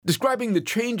Describing the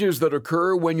changes that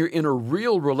occur when you're in a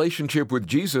real relationship with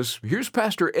Jesus, here's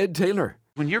Pastor Ed Taylor.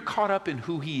 When you're caught up in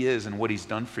who he is and what he's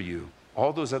done for you,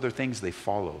 all those other things, they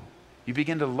follow. You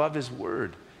begin to love his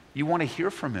word. You want to hear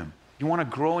from him. You want to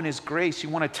grow in his grace. You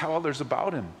want to tell others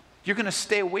about him. You're going to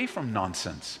stay away from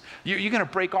nonsense. You're going to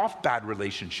break off bad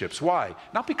relationships. Why?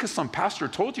 Not because some pastor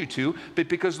told you to, but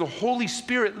because the Holy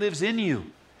Spirit lives in you.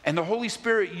 And the Holy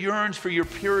Spirit yearns for your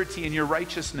purity and your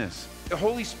righteousness. The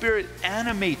Holy Spirit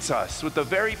animates us with the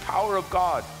very power of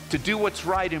God to do what's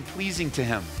right and pleasing to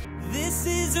him. This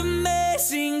is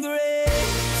amazing grace.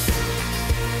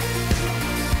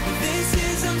 This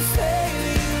is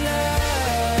unfailing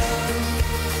love.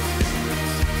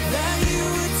 That you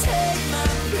would take my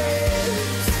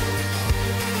place.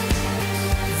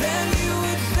 That you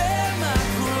would bear my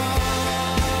cross.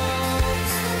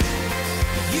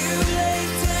 You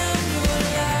laid down your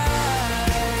life.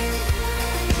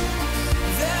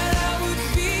 That I would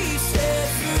be set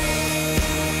free.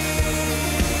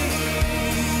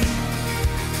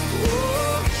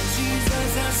 Oh,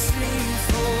 Jesus, I sing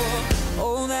for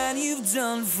all that you've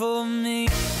done for me.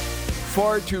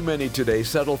 Far too many today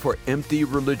settle for empty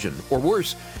religion, or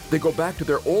worse, they go back to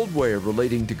their old way of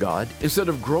relating to God instead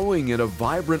of growing in a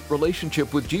vibrant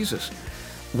relationship with Jesus.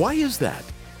 Why is that?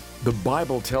 The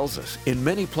Bible tells us in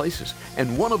many places,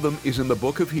 and one of them is in the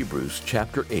book of Hebrews,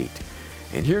 chapter 8.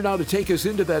 And here now to take us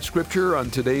into that scripture on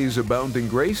today's Abounding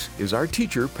Grace is our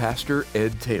teacher, Pastor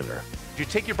Ed Taylor. You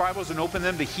take your Bibles and open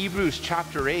them to Hebrews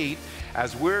chapter 8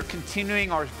 as we're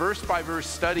continuing our verse-by-verse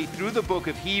study through the book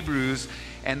of Hebrews.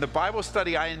 And the Bible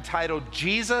study I entitled,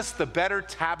 Jesus the Better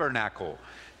Tabernacle.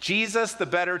 Jesus the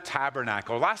Better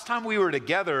Tabernacle. Last time we were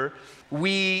together,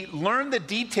 we learned the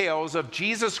details of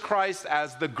Jesus Christ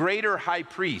as the greater high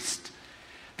priest.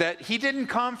 That he didn't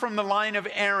come from the line of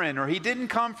Aaron, or he didn't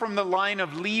come from the line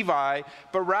of Levi,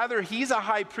 but rather he's a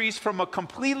high priest from a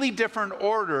completely different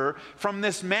order, from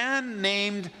this man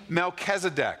named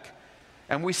Melchizedek.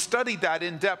 And we studied that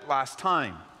in depth last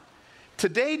time.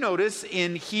 Today, notice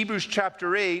in Hebrews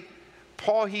chapter 8,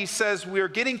 Paul, he says, we're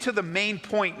getting to the main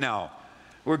point now.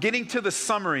 We're getting to the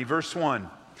summary, verse 1.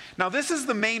 Now, this is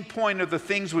the main point of the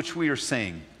things which we are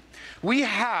saying. We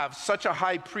have such a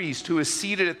high priest who is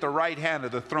seated at the right hand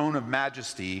of the throne of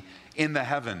majesty in the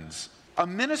heavens, a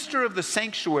minister of the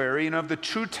sanctuary and of the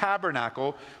true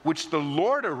tabernacle, which the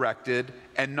Lord erected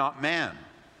and not man.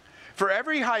 For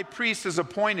every high priest is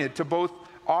appointed to both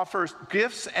offer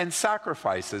gifts and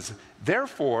sacrifices.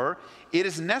 Therefore, it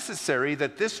is necessary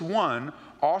that this one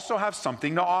also have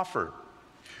something to offer.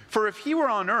 For if he were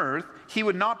on earth, he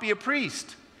would not be a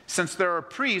priest, since there are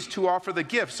priests who offer the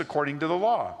gifts according to the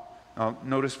law. Now,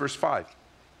 notice verse 5.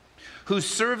 Who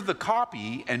serve the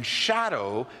copy and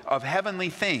shadow of heavenly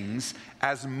things,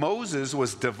 as Moses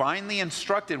was divinely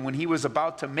instructed when he was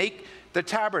about to make the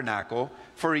tabernacle.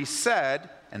 For he said,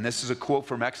 and this is a quote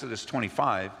from Exodus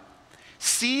 25,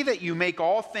 see that you make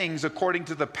all things according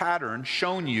to the pattern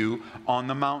shown you on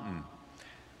the mountain.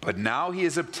 But now he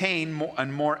has obtained a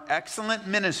more excellent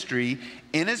ministry,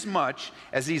 inasmuch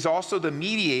as he's also the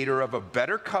mediator of a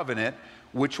better covenant,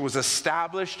 which was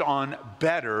established on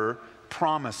better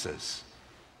promises.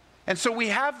 And so we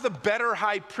have the better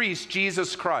high priest,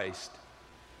 Jesus Christ.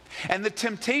 And the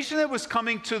temptation that was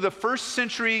coming to the first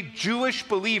century Jewish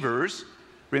believers,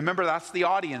 remember that's the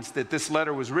audience that this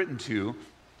letter was written to,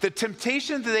 the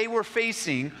temptation that they were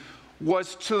facing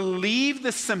was to leave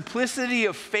the simplicity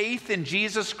of faith in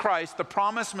Jesus Christ, the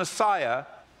promised Messiah,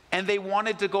 and they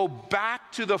wanted to go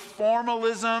back to the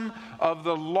formalism of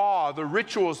the law, the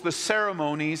rituals, the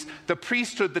ceremonies, the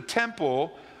priesthood, the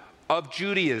temple of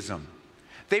Judaism.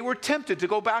 They were tempted to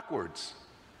go backwards.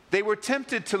 They were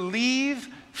tempted to leave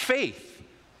faith,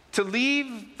 to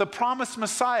leave the promised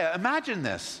Messiah. Imagine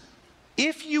this.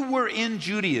 If you were in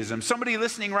Judaism, somebody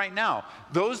listening right now,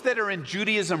 those that are in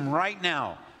Judaism right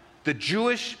now, the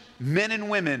Jewish men and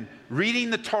women reading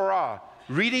the Torah,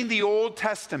 reading the Old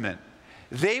Testament,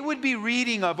 they would be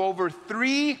reading of over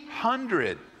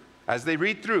 300, as they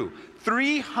read through,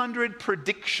 300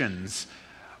 predictions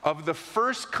of the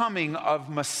first coming of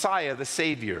Messiah, the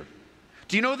Savior.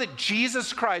 Do you know that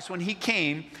Jesus Christ, when he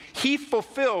came, he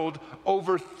fulfilled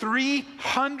over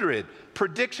 300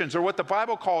 predictions, or what the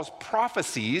Bible calls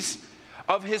prophecies,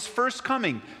 of his first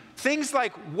coming. Things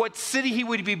like what city he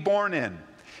would be born in.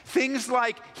 Things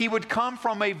like he would come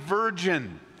from a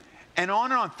virgin. And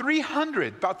on and on.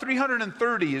 300, about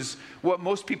 330 is what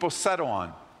most people settle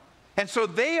on. And so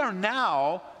they are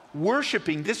now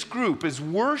worshiping, this group is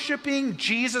worshiping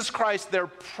Jesus Christ, their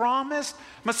promised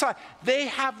Messiah. They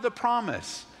have the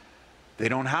promise. They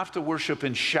don't have to worship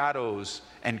in shadows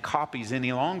and copies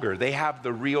any longer. They have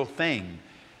the real thing.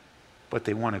 but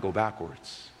they want to go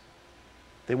backwards.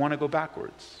 They want to go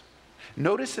backwards.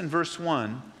 Notice in verse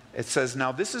 1, it says,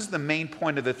 now this is the main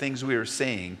point of the things we are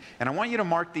saying, and I want you to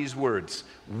mark these words.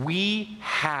 We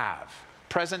have,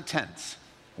 present tense,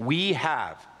 we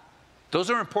have. Those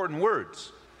are important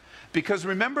words, because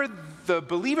remember, the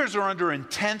believers are under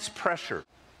intense pressure.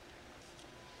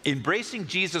 Embracing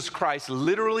Jesus Christ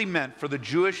literally meant for the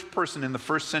Jewish person in the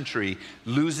first century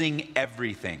losing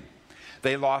everything.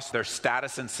 They lost their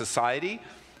status in society.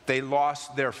 They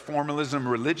lost their formalism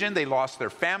religion. They lost their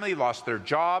family, lost their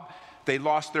job. They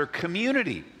lost their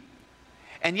community.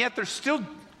 And yet they're still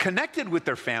connected with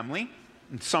their family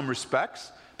in some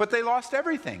respects, but they lost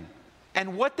everything.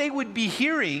 And what they would be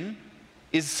hearing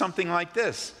is something like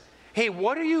this. Hey,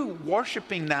 what are you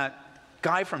worshiping that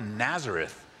guy from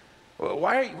Nazareth?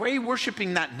 Why are you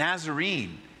worshiping that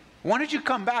Nazarene? Why don't you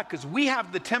come back? Because we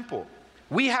have the temple.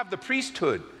 We have the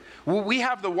priesthood. We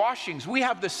have the washings. We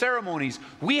have the ceremonies.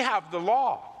 We have the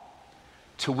law.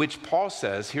 To which Paul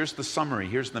says, here's the summary,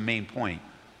 here's the main point.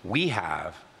 We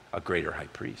have a greater high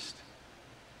priest.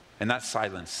 And that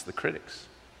silenced the critics.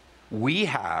 We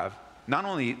have not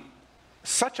only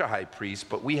such a high priest,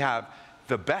 but we have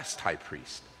the best high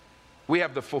priest. We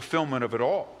have the fulfillment of it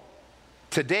all.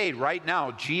 Today, right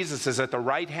now, Jesus is at the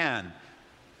right hand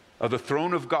of the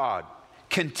throne of God,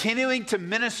 continuing to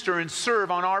minister and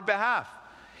serve on our behalf.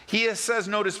 He says,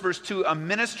 notice verse 2, a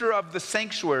minister of the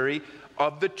sanctuary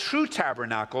of the true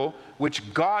tabernacle,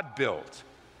 which God built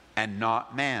and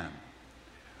not man.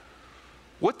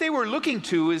 What they were looking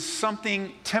to is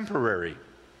something temporary.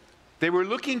 They were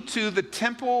looking to the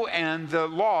temple and the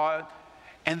law,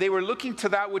 and they were looking to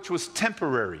that which was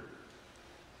temporary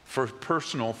for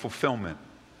personal fulfillment.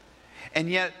 And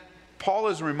yet, Paul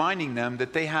is reminding them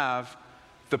that they have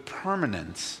the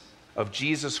permanence of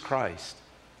Jesus Christ.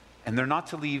 And they're not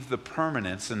to leave the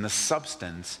permanence and the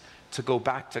substance to go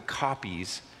back to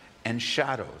copies and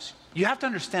shadows. You have to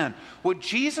understand, what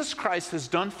Jesus Christ has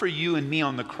done for you and me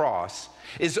on the cross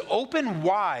is open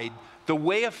wide the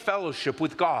way of fellowship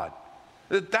with God.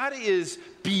 That is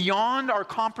beyond our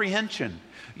comprehension.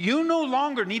 You no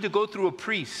longer need to go through a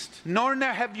priest, nor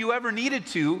have you ever needed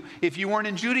to if you weren't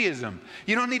in Judaism.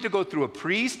 You don't need to go through a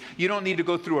priest. You don't need to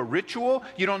go through a ritual.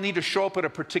 You don't need to show up at a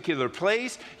particular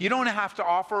place. You don't have to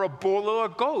offer a bull or a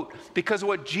goat, because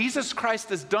what Jesus Christ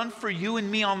has done for you and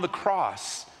me on the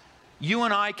cross, you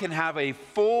and I can have a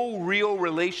full, real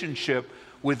relationship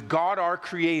with God, our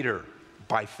Creator,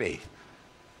 by faith.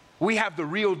 We have the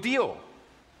real deal.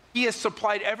 He has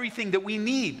supplied everything that we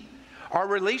need. Our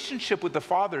relationship with the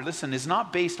Father, listen, is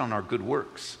not based on our good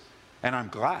works. And I'm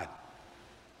glad.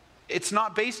 It's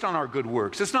not based on our good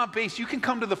works. It's not based, you can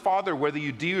come to the Father whether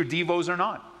you do your devos or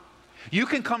not. You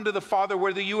can come to the Father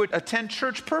whether you attend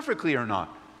church perfectly or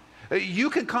not. You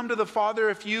can come to the Father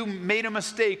if you made a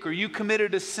mistake or you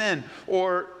committed a sin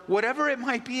or whatever it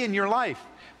might be in your life.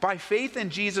 By faith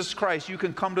in Jesus Christ, you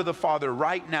can come to the Father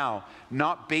right now,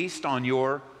 not based on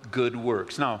your good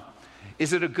works. Now,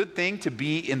 is it a good thing to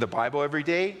be in the Bible every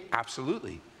day?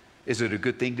 Absolutely. Is it a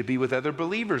good thing to be with other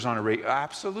believers on a regular?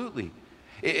 Absolutely.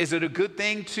 Is it a good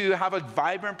thing to have a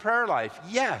vibrant prayer life?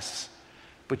 Yes.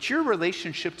 But your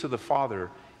relationship to the Father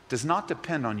does not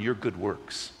depend on your good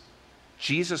works.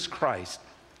 Jesus Christ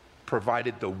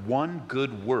provided the one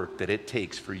good work that it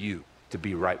takes for you to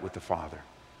be right with the Father.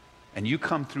 And you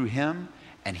come through Him,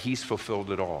 and He's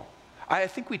fulfilled it all. I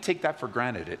think we take that for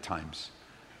granted at times.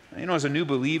 You know, as a new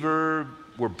believer,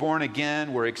 we're born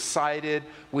again, we're excited,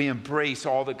 we embrace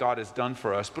all that God has done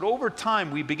for us. But over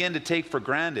time, we begin to take for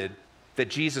granted that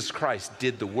Jesus Christ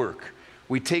did the work.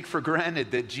 We take for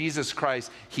granted that Jesus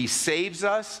Christ, He saves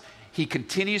us, He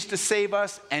continues to save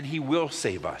us, and He will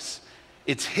save us.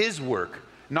 It's His work,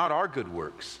 not our good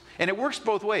works. And it works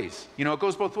both ways. You know, it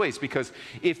goes both ways, because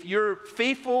if you're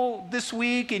faithful this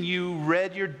week and you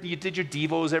did your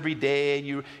devos every day,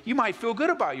 and you might feel good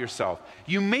about yourself.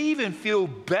 You may even feel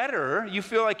better. You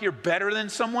feel like you're better than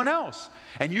someone else.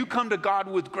 And you come to God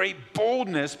with great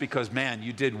boldness because, man,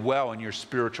 you did well in your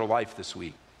spiritual life this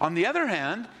week. On the other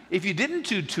hand, if you didn't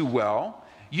do too well,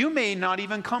 you may not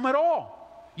even come at all.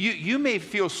 You may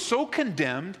feel so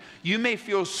condemned. You may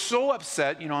feel so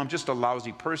upset. You know, I'm just a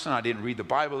lousy person. I didn't read the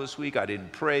Bible this week. I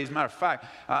didn't pray. As a matter of fact,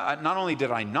 not only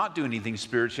did I not do anything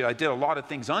spiritual, I did a lot of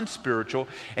things unspiritual.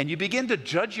 And you begin to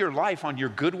judge your life on your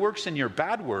good works and your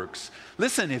bad works.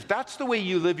 Listen, if that's the way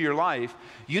you live your life,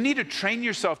 you need to train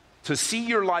yourself to see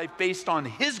your life based on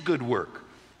His good work.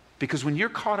 Because when you're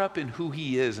caught up in who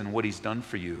He is and what He's done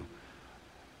for you,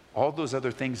 all those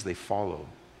other things, they follow.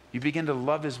 You begin to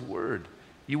love His word.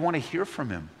 You want to hear from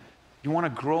Him. You want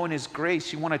to grow in His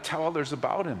grace. You want to tell others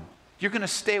about Him. You're going to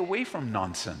stay away from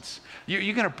nonsense.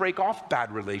 You're going to break off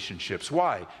bad relationships.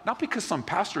 Why? Not because some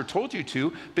pastor told you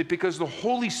to, but because the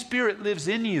Holy Spirit lives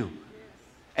in you.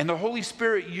 And the Holy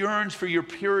Spirit yearns for your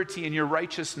purity and your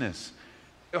righteousness.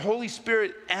 The Holy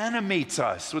Spirit animates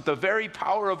us with the very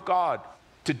power of God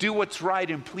to do what's right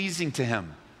and pleasing to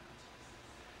Him.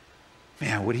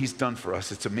 Man, what He's done for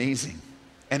us, it's amazing.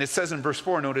 And it says in verse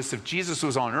 4, notice, if Jesus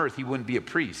was on earth, He wouldn't be a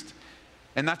priest.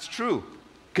 And that's true,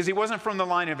 because He wasn't from the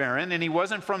line of Aaron and He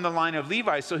wasn't from the line of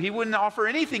Levi, so He wouldn't offer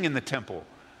anything in the temple.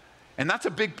 And that's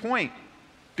a big point,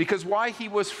 because why? He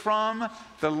was from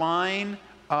the line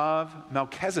of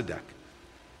Melchizedek.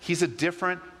 He's a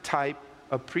different type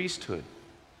of priesthood.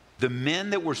 The men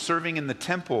that were serving in the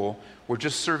temple were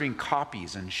just serving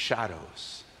copies and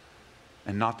shadows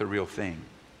and not the real thing.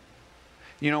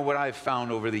 You know, what I've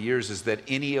found over the years is that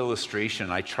any illustration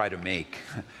I try to make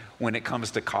when it comes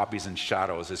to copies and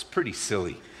shadows is pretty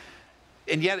silly.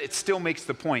 And yet it still makes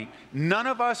the point. None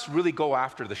of us really go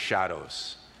after the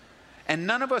shadows. And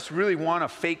none of us really want a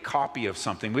fake copy of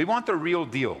something. We want the real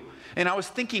deal. And I was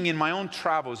thinking in my own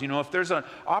travels, you know, if there's an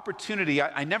opportunity,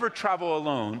 I never travel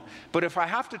alone, but if I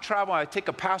have to travel, I take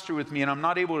a pastor with me and I'm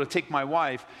not able to take my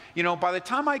wife, you know, by the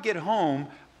time I get home,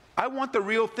 I want the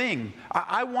real thing.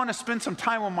 I want to spend some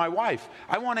time with my wife.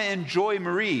 I want to enjoy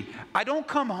Marie. I don't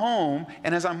come home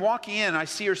and as I'm walking in, I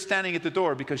see her standing at the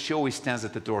door, because she always stands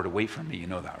at the door to wait for me. You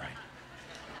know that,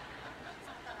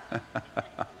 right?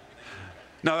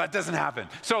 No, that doesn't happen.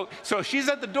 So she's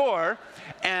at the door,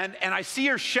 and I see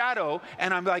her shadow,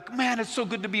 and I'm like, man, it's so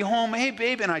good to be home. Hey,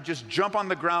 babe. And I just jump on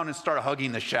the ground and start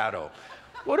hugging the shadow.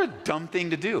 What a dumb thing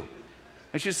to do.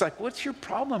 And she's like, what's your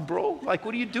problem, bro? Like,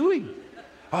 what are you doing?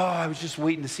 Oh, I was just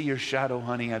waiting to see your shadow,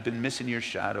 honey. I've been missing your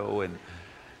shadow. And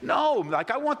no,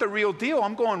 like, I want the real deal.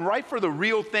 I'm going right for the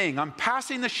real thing. I'm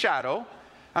passing the shadow.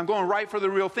 I'm going right for the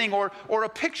real thing, or a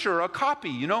picture, a copy.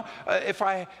 You know,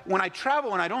 when I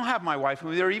travel and I don't have my wife,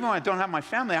 or even when I don't have my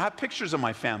family, I have pictures of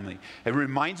my family. It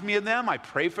reminds me of them. I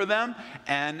pray for them,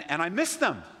 and I miss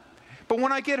them. But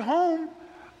when I get home,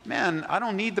 man, I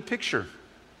don't need the picture.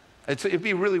 It'd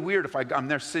be really weird if I'm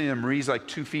there sitting and Marie's like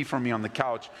 2 feet from me on the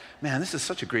couch. Man, this is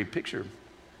such a great picture.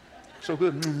 So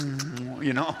good.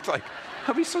 You know, it's like,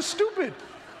 I'd be so stupid.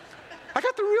 I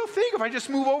got the real thing. If I just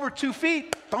move over 2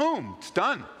 feet, boom, it's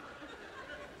done.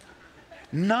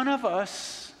 None of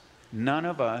us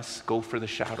go for the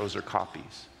shadows or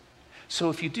copies. So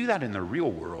if you do that in the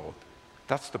real world,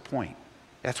 that's the point.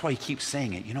 That's why he keeps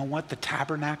saying it. You know what? The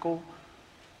tabernacle,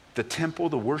 the temple,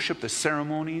 the worship, the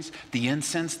ceremonies, the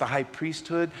incense, the high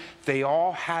priesthood, they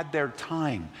all had their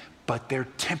time, but they're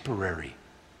temporary.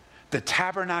 The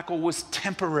tabernacle was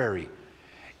temporary.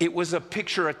 It was a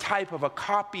picture, a type of a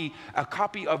copy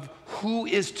of who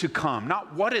is to come.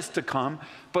 Not what is to come,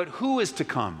 but who is to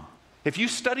come. If you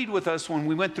studied with us when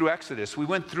we went through Exodus, we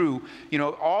went through, you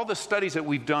know, all the studies that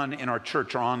we've done in our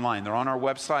church are online. They're on our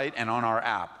website and on our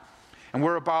app. And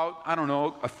we're about,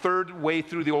 a third way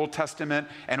through the Old Testament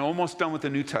and almost done with the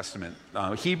New Testament.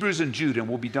 Hebrews and Jude, and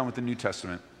we'll be done with the New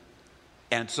Testament.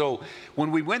 And so when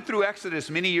we went through Exodus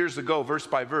many years ago, verse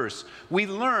by verse, we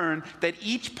learned that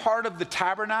each part of the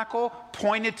tabernacle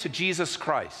pointed to Jesus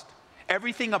Christ.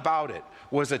 Everything about it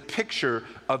was a picture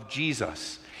of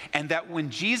Jesus. And that when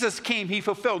Jesus came, he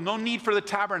fulfilled no need for the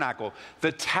tabernacle.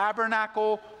 The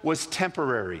tabernacle was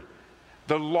temporary.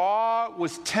 The law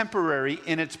was temporary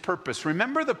in its purpose.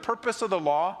 Remember the purpose of the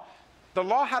law? The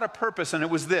law had a purpose, and it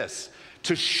was this: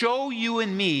 to show you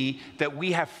and me that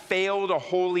we have failed a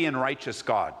holy and righteous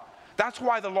God. That's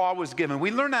why the law was given. We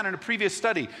learned that in a previous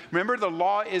study. Remember, the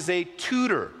law is a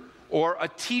tutor or a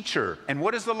teacher. And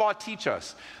what does the law teach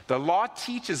us? The law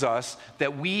teaches us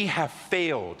that we have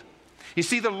failed. You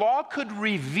see, the law could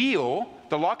reveal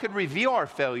our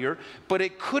failure, but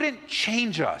it couldn't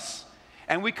change us.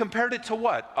 And we compared it to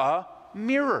what? A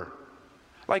mirror.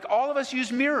 Like, all of us use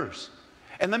mirrors.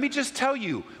 And let me just tell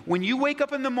you, when you wake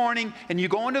up in the morning and you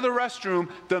go into the restroom,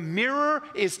 the mirror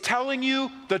is telling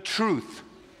you the truth.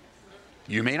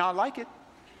 You may not like it,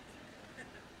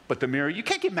 but the mirror, you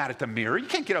can't get mad at the mirror. You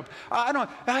can't get up,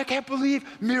 I can't believe,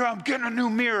 mirror, I'm getting a new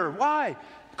mirror. Why?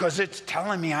 Because it's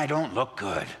telling me I don't look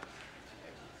good.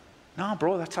 No,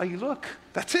 bro, that's how you look.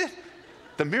 That's it.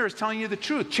 The mirror is telling you the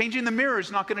truth. Changing the mirror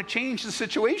is not going to change the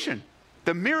situation.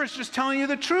 The mirror is just telling you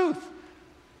the truth.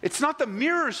 It's not the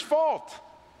mirror's fault.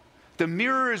 The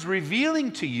mirror is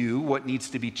revealing to you what needs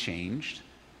to be changed,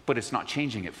 but it's not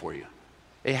changing it for you.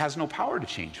 It has no power to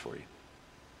change for you.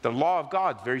 The law of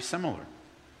God is very similar.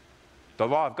 The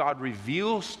law of God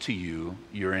reveals to you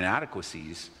your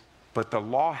inadequacies, but the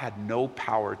law had no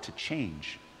power to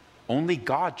change. Only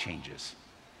God changes.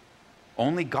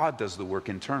 Only God does the work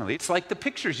internally. It's like the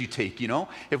pictures you take, you know.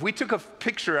 If we took a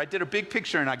picture, I did a big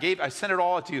picture and I sent it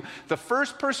all to you. The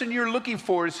first person you're looking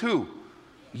for is who?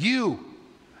 You.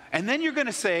 And then you're going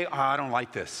to say, oh, I don't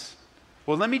like this.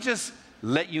 Well, let me just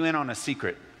let you in on a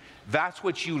secret. That's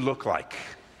what you look like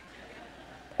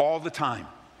all the time.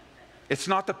 It's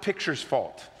not the picture's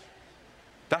fault.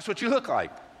 That's what you look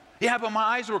like. Yeah, but my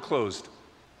eyes were closed.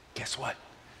 Guess what?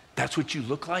 That's what you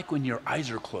look like when your eyes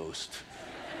are closed.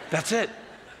 That's it.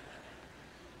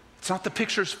 It's not the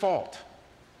picture's fault.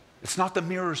 It's not the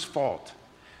mirror's fault.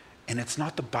 And it's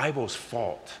not the Bible's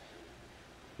fault.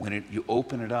 When you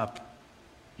open it up,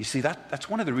 you see, that's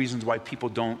one of the reasons why people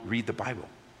don't read the Bible.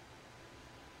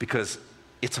 Because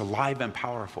it's alive and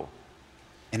powerful.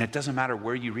 And it doesn't matter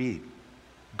where you read.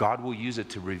 God will use it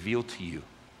to reveal to you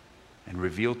and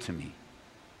reveal to me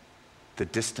the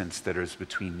distance that is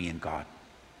between me and God.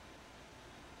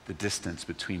 The distance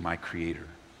between my Creator.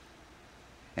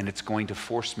 And it's going to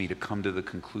force me to come to the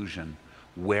conclusion,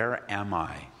 where am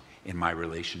I in my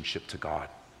relationship to God?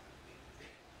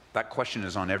 That question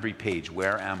is on every page.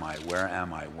 Where am I? Where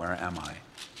am I? Where am I?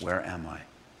 Where am I?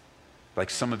 Like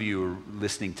some of you are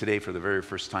listening today for the very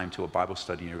first time to a Bible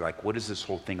study, and you're like, what is this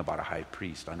whole thing about a high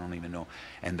priest? I don't even know.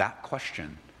 And that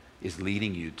question is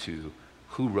leading you to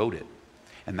who wrote it.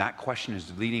 And that question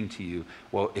is leading to you,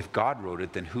 well, if God wrote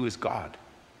it, then who is God?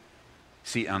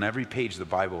 See, on every page of the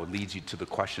Bible, it leads you to the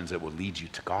questions that will lead you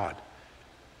to God.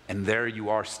 And there you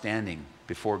are standing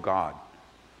before God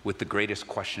with the greatest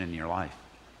question in your life.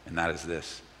 And that is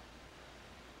this: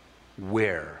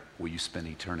 where will you spend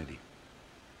eternity?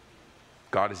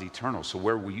 God is eternal, so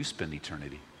where will you spend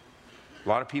eternity? A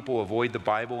lot of people avoid the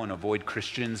Bible and avoid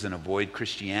Christians and avoid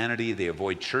Christianity. They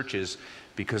avoid churches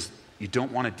because you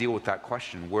don't want to deal with that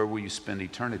question. Where will you spend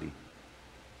eternity?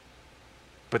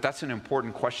 But that's an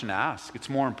important question to ask. It's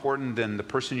more important than the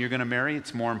person you're going to marry.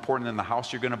 It's more important than the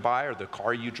house you're going to buy or the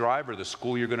car you drive or the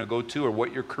school you're going to go to or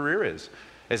what your career is.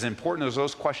 As important as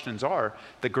those questions are,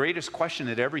 the greatest question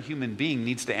that every human being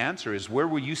needs to answer is, where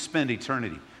will you spend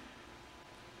eternity?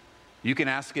 You can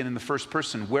ask it in the first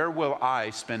person, where will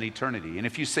I spend eternity? And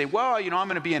if you say, well, I'm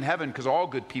going to be in heaven because all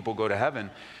good people go to heaven.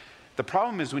 The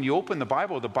problem is when you open the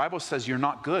Bible says you're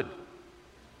not good.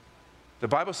 The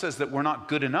Bible says that we're not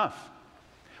good enough.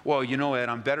 Well, Ed,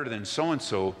 I'm better than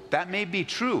so-and-so. That may be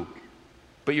true,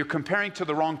 but you're comparing to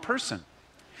the wrong person.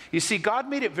 You see, God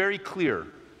made it very clear.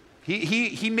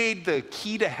 He made the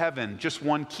key to heaven just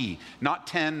one key, not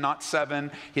 10, not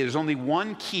 7. There's only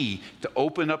one key to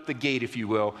open up the gate, if you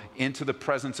will, into the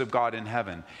presence of God in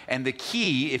heaven. And the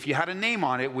key, if you had a name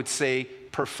on it, would say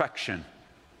perfection.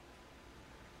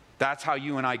 That's how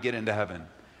you and I get into heaven.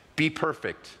 Be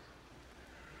perfect.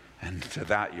 And to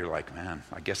that, you're like, man,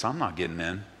 I guess I'm not getting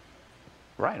in.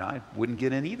 Right, I wouldn't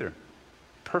get in either.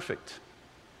 Perfect.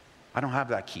 I don't have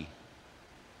that key.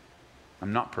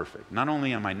 I'm not perfect. Not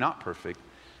only am I not perfect,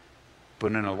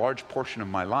 but in a large portion of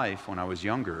my life when I was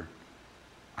younger,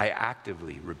 I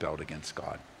actively rebelled against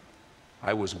God.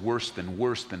 I was worse than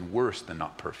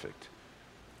not perfect.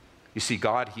 You see,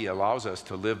 God, He allows us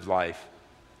to live life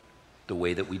the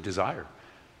way that we desire.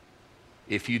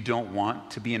 If you don't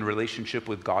want to be in a relationship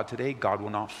with God today, God will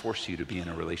not force you to be in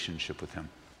a relationship with Him.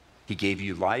 He gave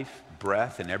you life,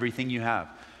 breath, and everything you have.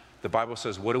 The Bible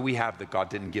says, what do we have that God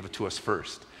didn't give it to us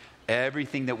first?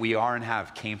 Everything that we are and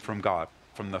have came from God,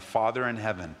 from the Father in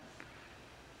heaven.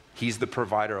 He's the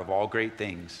provider of all great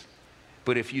things.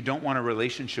 But if you don't want a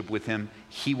relationship with Him,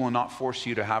 He will not force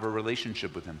you to have a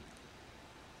relationship with Him.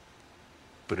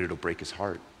 But it'll break His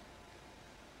heart.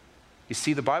 You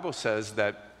see, the Bible says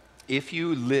that if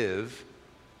you live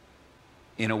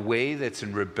in a way that's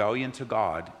in rebellion to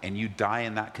God and you die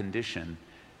in that condition,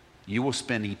 you will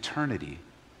spend eternity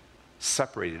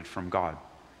separated from God.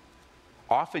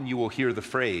 Often you will hear the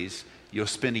phrase, you'll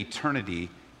spend eternity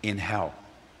in hell.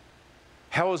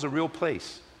 Hell is a real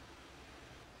place.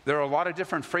 There are a lot of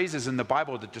different phrases in the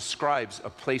Bible that describes a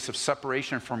place of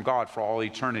separation from God for all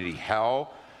eternity.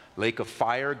 Hell, lake of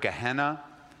fire, Gehenna.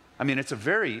 I mean, it's a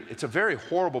very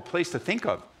horrible place to think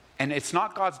of. And it's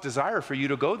not God's desire for you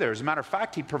to go there. As a matter of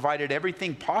fact, He provided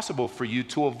everything possible for you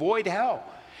to avoid hell.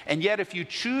 And yet, if you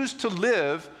choose to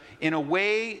live in a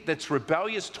way that's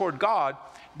rebellious toward God,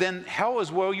 then hell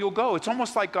is where you'll go. It's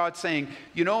almost like God saying,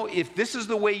 if this is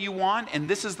the way you want and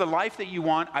this is the life that you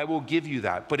want, I will give you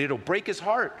that. But it'll break His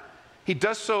heart. He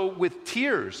does so with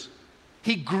tears.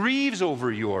 He grieves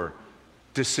over your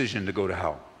decision to go to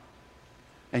hell.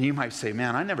 And you might say,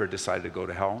 man, I never decided to go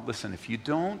to hell. Listen, if you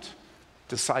don't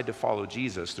decide to follow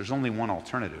Jesus, there's only one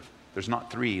alternative. There's not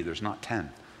 3, there's not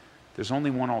 10. There's only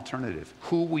one alternative.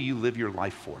 Who will you live your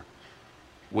life for?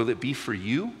 Will it be for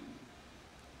you,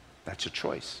 That's a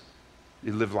choice.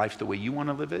 You live life the way you want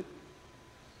to live it,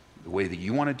 the way that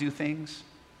you want to do things.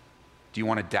 Do you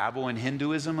want to dabble in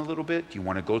Hinduism a little bit? Do you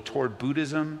want to go toward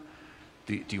Buddhism?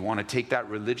 Do you want to take that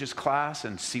religious class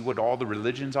and see what all the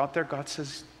religions out there? God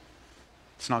says,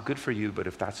 it's not good for you, but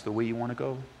if that's the way you want to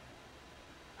go.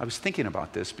 I was thinking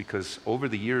about this because over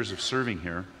the years of serving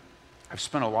here, I've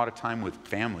spent a lot of time with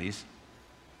families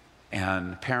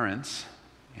and parents,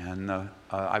 and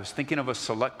I was thinking of a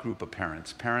select group of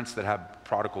parents that have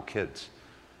prodigal kids.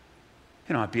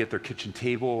 You know, I'd be at their kitchen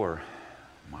table or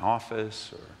my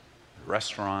office or the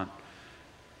restaurant,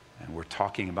 and we're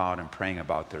talking about and praying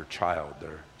about their child,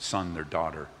 their son, their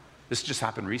daughter. This just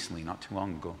happened recently, not too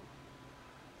long ago.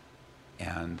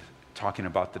 And talking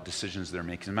about the decisions they're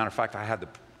making. As a matter of fact, I had the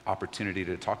opportunity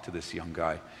to talk to this young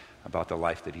guy about the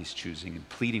life that he's choosing and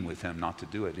pleading with him not to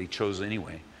do it. He chose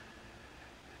anyway.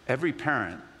 Every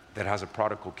parent that has a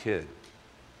prodigal kid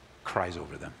cries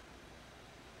over them,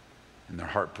 and their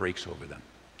heart breaks over them.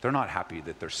 They're not happy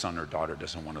that their son or daughter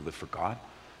doesn't want to live for God.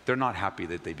 They're not happy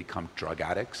that they become drug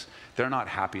addicts. They're not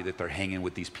happy that they're hanging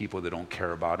with these people that don't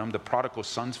care about them. The prodigal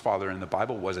son's father in the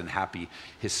Bible wasn't happy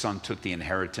his son took the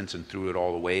inheritance and threw it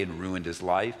all away and ruined his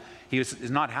life. He is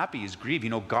not happy, he's grieved.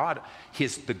 You know, God,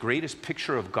 the greatest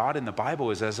picture of God in the Bible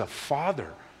is as a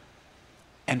father.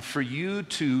 And for you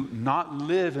to not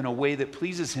live in a way that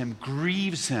pleases him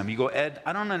grieves him. You go, Ed,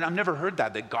 I've never heard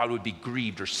that God would be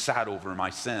grieved or sad over my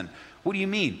sin. What do you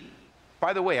mean?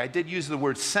 By the way, I did use the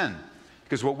word sin,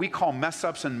 because what we call mess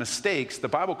ups and mistakes, the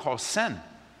Bible calls sin.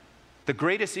 The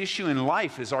greatest issue in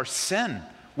life is our sin.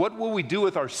 What will we do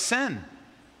with our sin?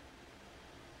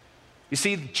 You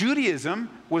see, Judaism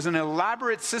was an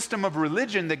elaborate system of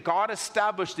religion that God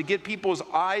established to get people's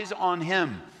eyes on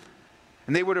him.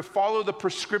 And they were to follow the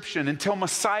prescription until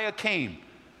Messiah came.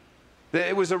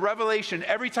 It was a revelation.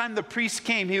 Every time the priest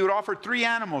came, he would offer 3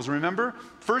 animals, remember?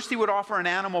 First, he would offer an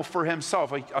animal for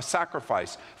himself, a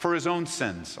sacrifice for his own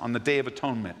sins on the Day of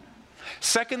Atonement.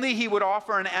 Secondly, he would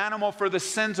offer an animal for the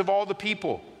sins of all the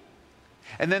people.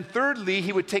 And then thirdly,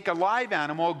 he would take a live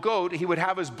animal, a goat. He would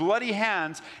have his bloody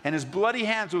hands, and his bloody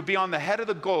hands would be on the head of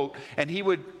the goat, and he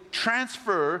would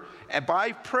transfer,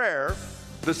 by prayer,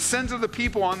 the sins of the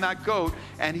people on that goat,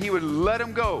 and he would let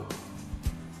them go.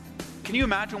 Can you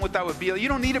imagine what that would be? You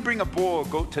don't need to bring a bull or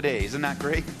goat today. Isn't that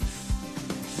great?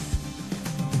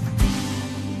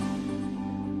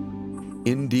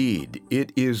 Indeed,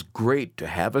 it is great to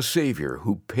have a Savior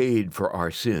who paid for our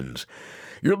sins.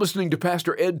 You're listening to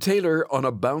Pastor Ed Taylor on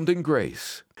Abounding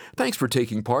Grace. Thanks for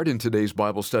taking part in today's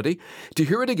Bible study. To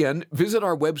hear it again, visit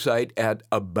our website at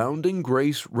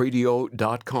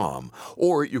aboundinggraceradio.com,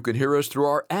 or you can hear us through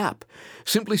our app.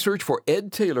 Simply search for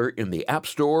Ed Taylor in the App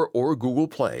Store or Google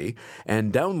Play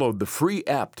and download the free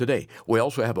app today. We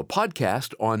also have a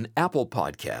podcast on Apple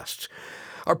Podcasts.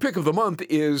 Our pick of the month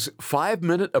is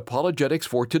 5-Minute Apologetics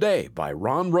for Today by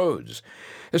Ron Rhodes.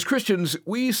 As Christians,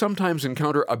 we sometimes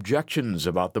encounter objections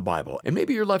about the Bible, and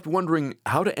maybe you're left wondering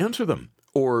how to answer them.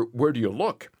 Or where do you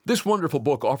look? This wonderful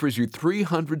book offers you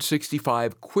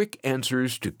 365 quick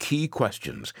answers to key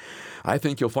questions. I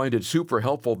think you'll find it super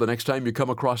helpful the next time you come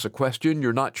across a question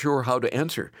you're not sure how to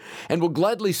answer. And we'll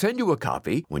gladly send you a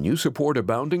copy when you support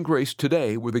Abounding Grace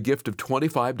today with a gift of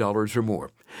 $25 or more.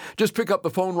 Just pick up the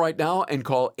phone right now and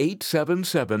call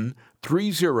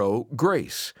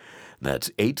 877-30-GRACE. That's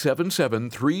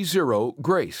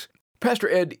 877-30-GRACE. Pastor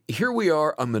Ed, here we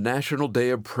are on the National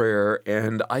Day of Prayer,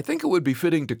 and I think it would be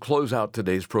fitting to close out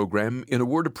today's program in a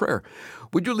word of prayer.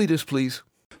 Would you lead us, please?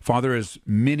 Father, as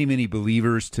many, many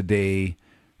believers today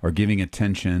are giving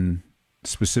attention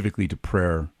specifically to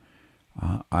prayer,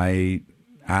 I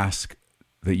ask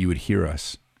that you would hear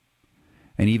us.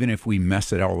 And even if we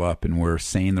mess it all up and we're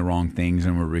saying the wrong things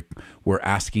and we're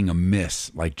asking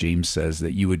amiss, like James says,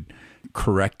 that you would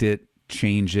correct it,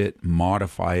 change it,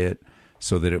 modify it,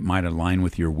 so that it might align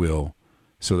with your will,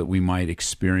 so that we might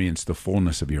experience the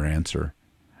fullness of your answer.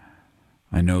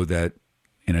 I know that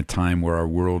in a time where our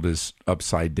world is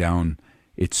upside down,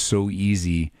 it's so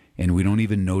easy, and we don't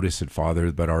even notice it,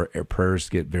 Father, but our prayers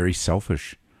get very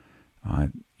selfish,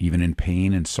 even in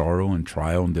pain and sorrow and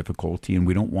trial and difficulty, and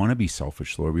we don't want to be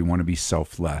selfish, Lord. We want to be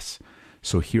selfless.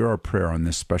 So hear our prayer on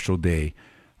this special day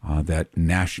that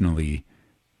nationally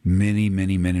many,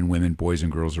 many men and women, boys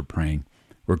and girls are praying.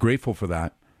 We're grateful for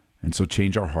that, and so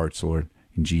change our hearts, Lord,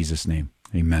 in Jesus' name.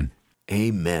 Amen.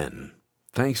 Amen.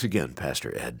 Thanks again,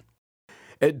 Pastor Ed.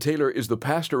 Ed Taylor is the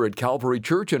pastor at Calvary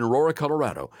Church in Aurora,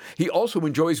 Colorado. He also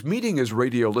enjoys meeting his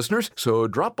radio listeners, so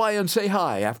drop by and say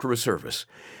hi after a service.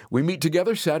 We meet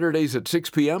together Saturdays at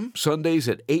 6 p.m., Sundays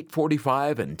at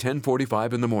 8:45 and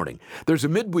 10:45 in the morning. There's a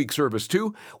midweek service,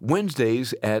 too,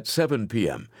 Wednesdays at 7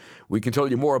 p.m. We can tell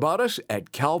you more about us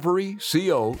at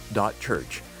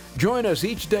calvaryco.church. Join us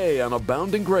each day on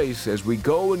Abounding Grace as we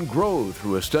go and grow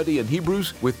through a study in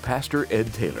Hebrews with Pastor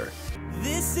Ed Taylor.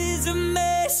 This is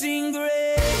amazing grace.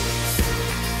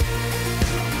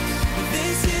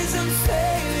 This is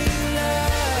unfailing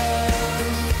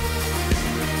love.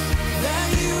 That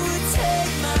you would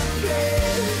take my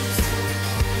place.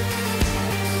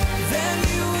 That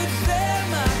you would bear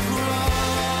my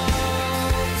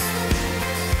cross.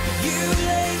 You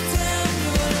laid down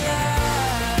your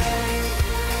life.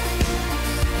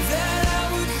 That I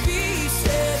would be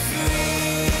set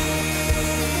free.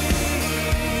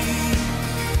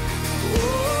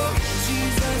 Oh,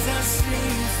 Jesus, I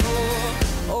sing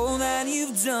for all that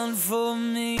you've done for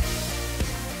me.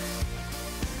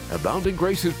 Abounding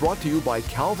Grace is brought to you by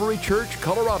Calvary Church,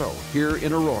 Colorado, here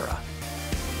in Aurora.